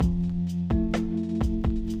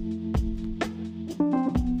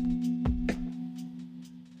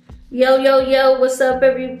Yo, yo, yo, what's up,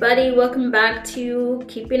 everybody? Welcome back to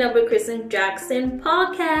Keeping Up with Kristen Jackson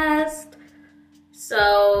podcast.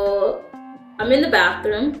 So, I'm in the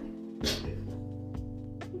bathroom.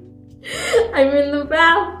 I'm in the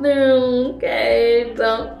bathroom, okay?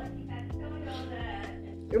 Don't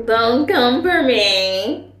come for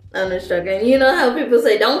me. I'm just joking. You know how people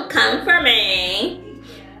say, don't come for me.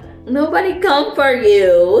 Nobody come for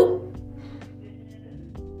you.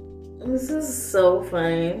 This is so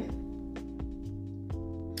funny.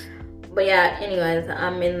 But yeah, anyways,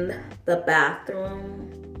 I'm in the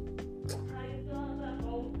bathroom.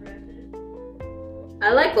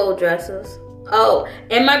 I like gold dresses. Oh,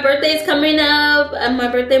 and my birthday's coming up. And my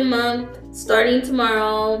birthday month starting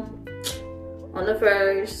tomorrow on the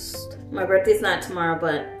 1st. My birthday's not tomorrow,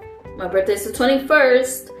 but my birthday's the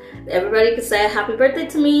 21st. Everybody can say happy birthday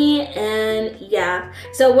to me, and yeah.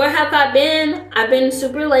 So where have I been? I've been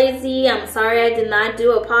super lazy. I'm sorry I did not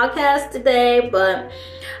do a podcast today, but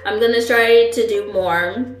I'm gonna try to do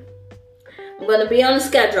more. I'm gonna be on the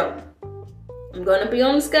schedule.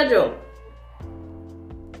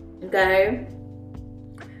 Okay?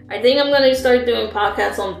 I think I'm gonna start doing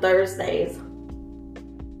podcasts on Thursdays.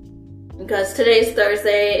 Because today's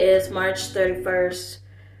Thursday is March 31st.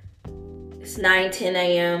 It's 9:10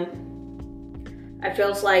 a.m. I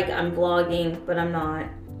feels like I'm vlogging, but I'm not.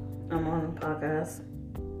 I'm on a podcast.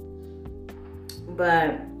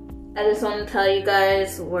 But I just want to tell you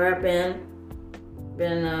guys where I've been.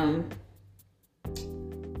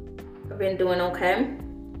 I've been doing okay.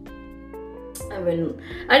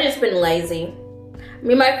 I just been lazy.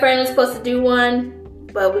 Me and my friend was supposed to do one,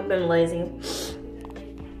 but we've been lazy.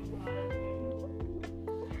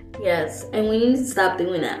 Yes, and we need to stop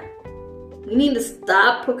doing that. We need to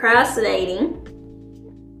stop procrastinating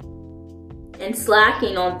and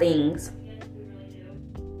slacking on things.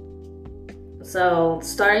 So,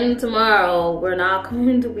 starting tomorrow, we're not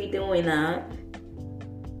going to be doing that.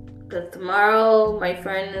 Because tomorrow, my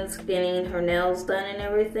friend is getting her nails done and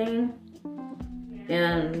everything.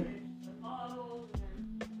 And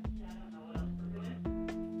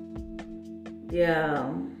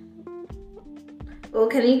yeah. Oh,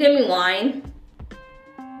 can you give me wine?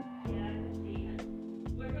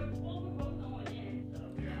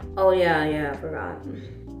 Oh yeah, I forgot.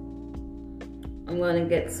 I'm gonna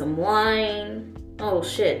get some wine. Oh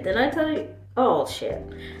shit, did I tell you? Oh shit.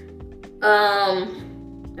 I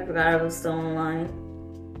forgot I was still online.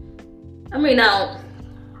 Oh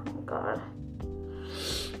god.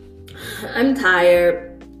 I'm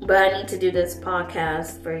tired, but I need to do this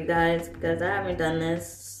podcast for you guys because I haven't done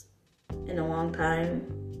this in a long time.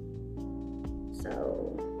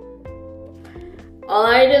 So all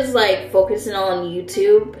I just like focusing on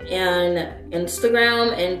YouTube and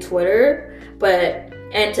Instagram and Twitter,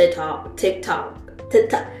 and TikTok. TikTok.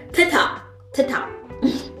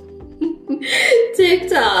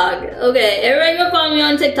 Okay, everybody go follow me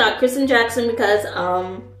on TikTok, Kristen Jackson, because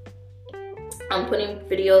I'm putting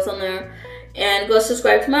videos on there. And go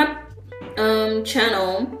subscribe to my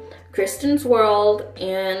channel, Kristen's World,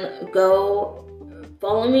 and go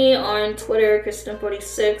follow me on Twitter,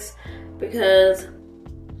 Kristen46, because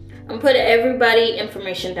I'm putting everybody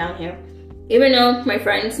information down here. Even though my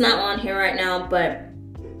friend's not on here right now, but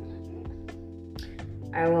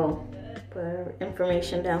I will put her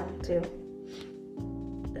information down too.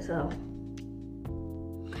 So,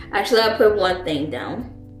 actually I'll put one thing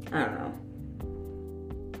down. I don't know.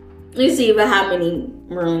 Let's see how many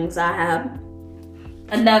rooms I have.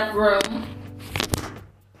 Enough room.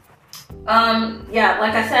 Yeah,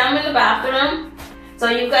 like I said, I'm in the bathroom. So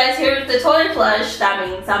you guys hear the toilet flush, that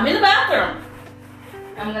means I'm in the bathroom.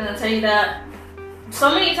 I'm gonna tell you that so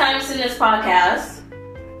many times in this podcast,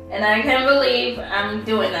 and I can't believe I'm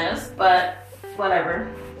doing this, but whatever.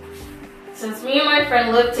 Since me and my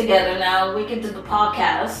friend live together now, we can do the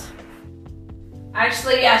podcast.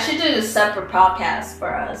 Actually, I should do a separate podcast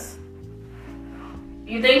for us.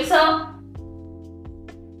 You think so?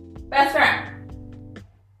 Best friend.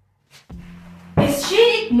 Is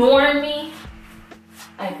she ignoring me?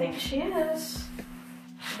 I think she is.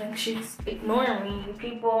 I think she's ignoring me, you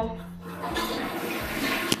people.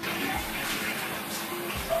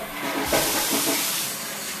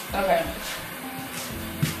 Okay.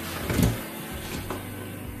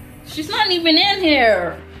 She's not even in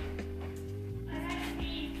here.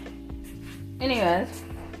 Anyways,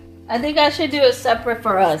 I think I should do it separate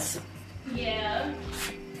for us. Yeah.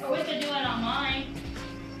 Or we could do it on mine.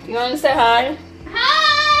 You want to say hi?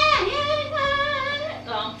 Hi!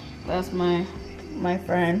 Oh. That's my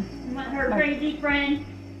friend. Her crazy friend.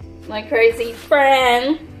 My crazy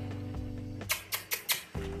friend.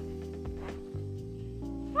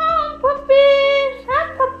 Oh, puppy. Hi,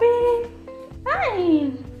 puppy.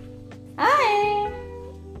 Hi. Hi.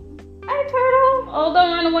 Hi, turtle. Oh,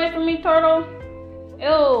 don't run away from me, turtle.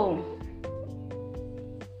 Ew.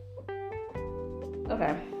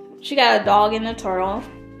 Okay. She got a dog and a turtle.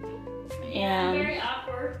 And very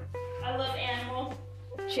awkward. I love animals.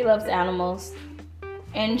 she loves animals.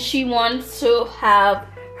 And she wants to have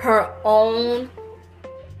her own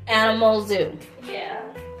animal zoo. Yeah.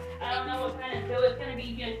 I don't know what kind of zoo it's going to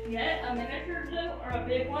be just yet. A miniature zoo or a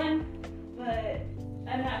big one. But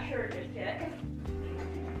I'm not sure just yet.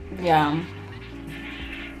 Yeah.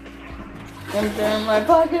 And then my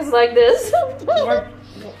pocket's like this.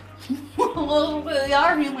 Well, we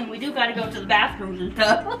are human. We do got to go to the bathrooms and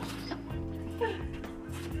stuff.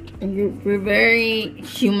 You're a very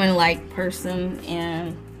human-like person,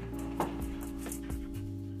 and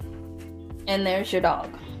there's your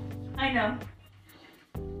dog. I know.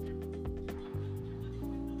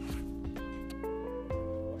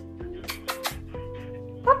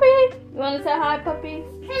 Puppy, you want to say hi, puppy?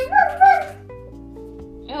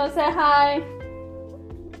 You want to say hi?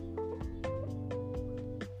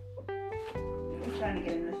 I'm trying to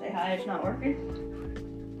get him to say hi. It's not working.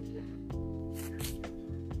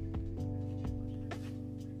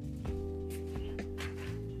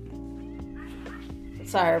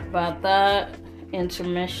 Sorry about that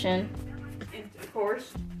intermission. Of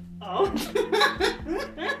course. Oh.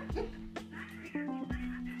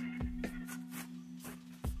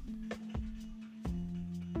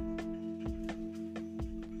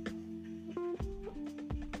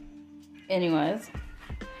 Anyways.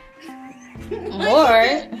 More.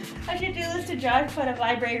 I should do this to Josh, put a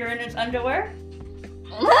vibrator in his underwear.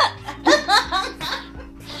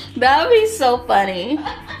 That would be so funny.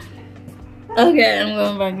 Okay, I'm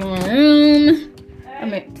going back in my room.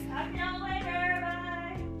 Talk to y'all later.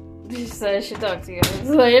 Bye. She said she'll talk to you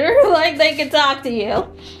later. Like they can talk to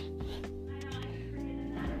you.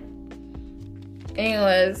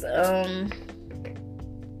 Anyways,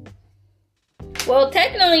 well,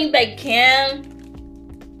 technically they can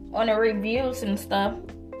on the reviews and stuff.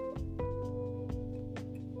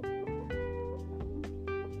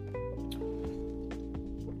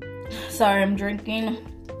 Sorry, I'm drinking.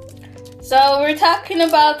 So we're talking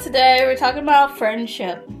about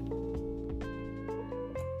friendship.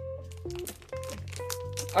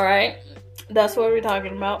 Alright, that's what we're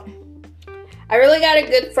talking about. I really got a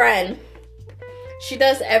good friend. She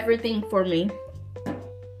does everything for me.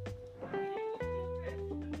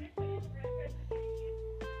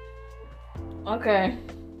 Okay.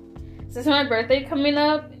 Since my birthday coming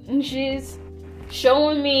up, and she's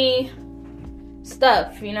showing me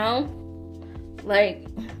stuff, you know? Like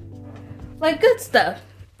good stuff.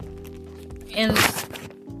 And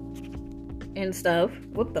stuff.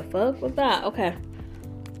 What the fuck was that? Okay.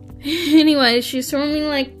 Anyway, she's showing me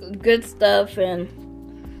like good stuff and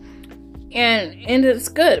it's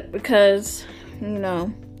good because, you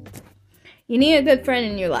know, you need a good friend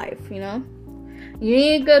in your life, you know? You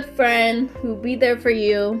need a good friend who'll be there for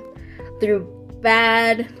you through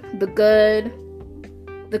bad, the good,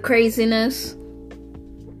 the craziness,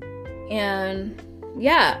 and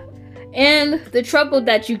yeah, and the trouble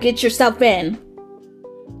that you get yourself in.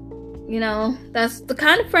 You know, that's the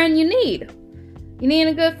kind of friend you need. You need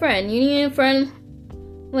a good friend. You need a friend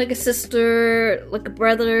like a sister, like a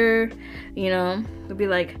brother, you know, to be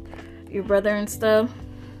like your brother and stuff,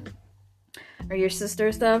 or your sister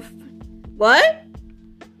and stuff. What?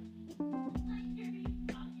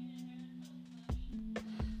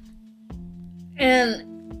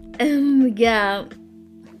 And yeah,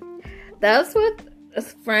 that's what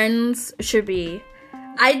friends should be.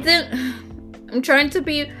 I'm trying to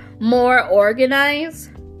be more organized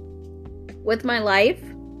with my life,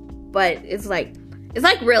 but it's like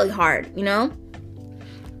really hard, you know?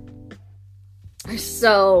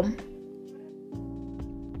 So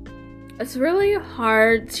it's really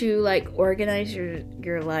hard to like organize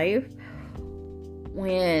your life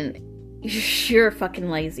when you're fucking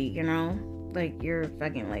lazy, you know? Like, you're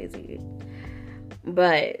fucking lazy.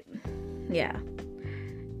 But yeah.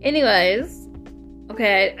 Anyways,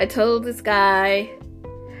 okay, I told this guy,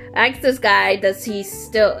 I asked this guy, is he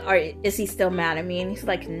still mad at me? And he's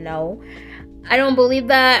like, no. I don't believe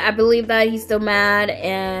that. I believe that he's still mad,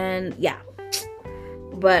 and yeah.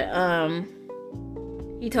 But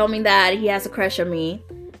he told me that he has a crush on me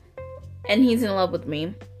and he's in love with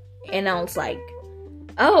me. And I was like,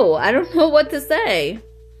 oh, I don't know what to say.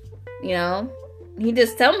 You know? He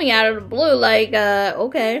just told me out of the blue, like,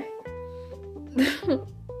 okay.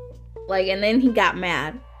 Like, and then he got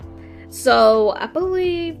mad. So I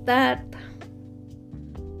believe that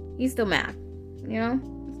he's still mad. You know?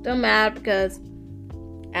 still mad because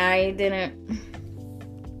I didn't,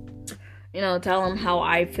 tell him how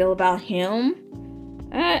I feel about him.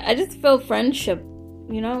 I just feel friendship.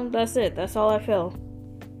 That's it. That's all I feel.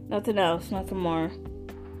 Nothing else. Nothing more.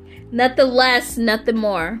 Nothing less. Nothing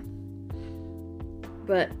more.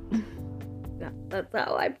 But that's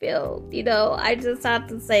how I feel. I just have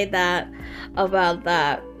to say that about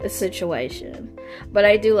that situation. But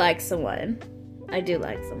I do like someone.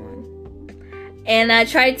 And I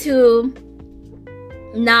try to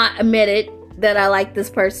not admit it that I like this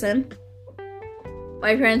person.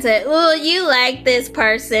 My friend said, "Oh, you like this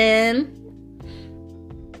person."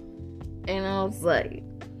 And I was like,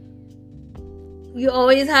 you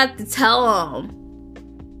always have to tell them.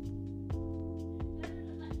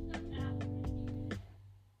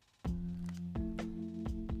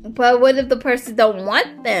 But what if the person don't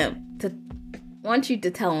want you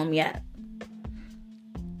to tell them yet?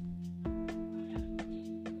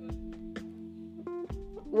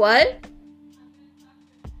 What?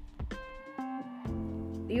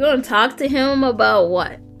 You gonna talk to him about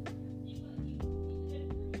what?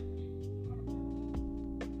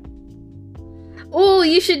 Oh,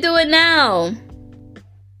 you should do it now.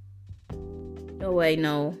 No way,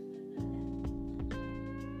 no.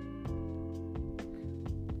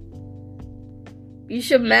 You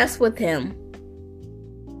should mess with him.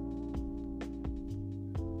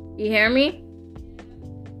 You hear me?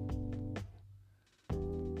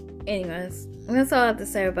 Anyways, that's all I have to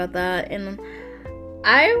say about that. And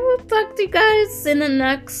I will talk to you guys in the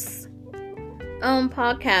next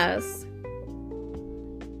podcast.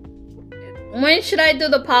 When should I do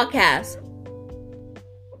the podcast?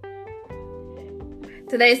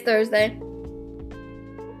 Today's Thursday.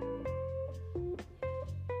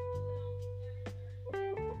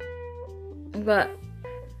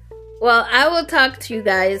 Well, I will talk to you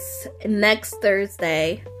guys next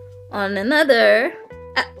Thursday on another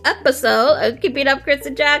episode of Keep It Up,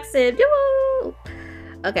 Krista Jackson. Yoo-hoo!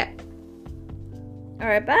 Okay.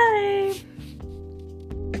 Alright, bye.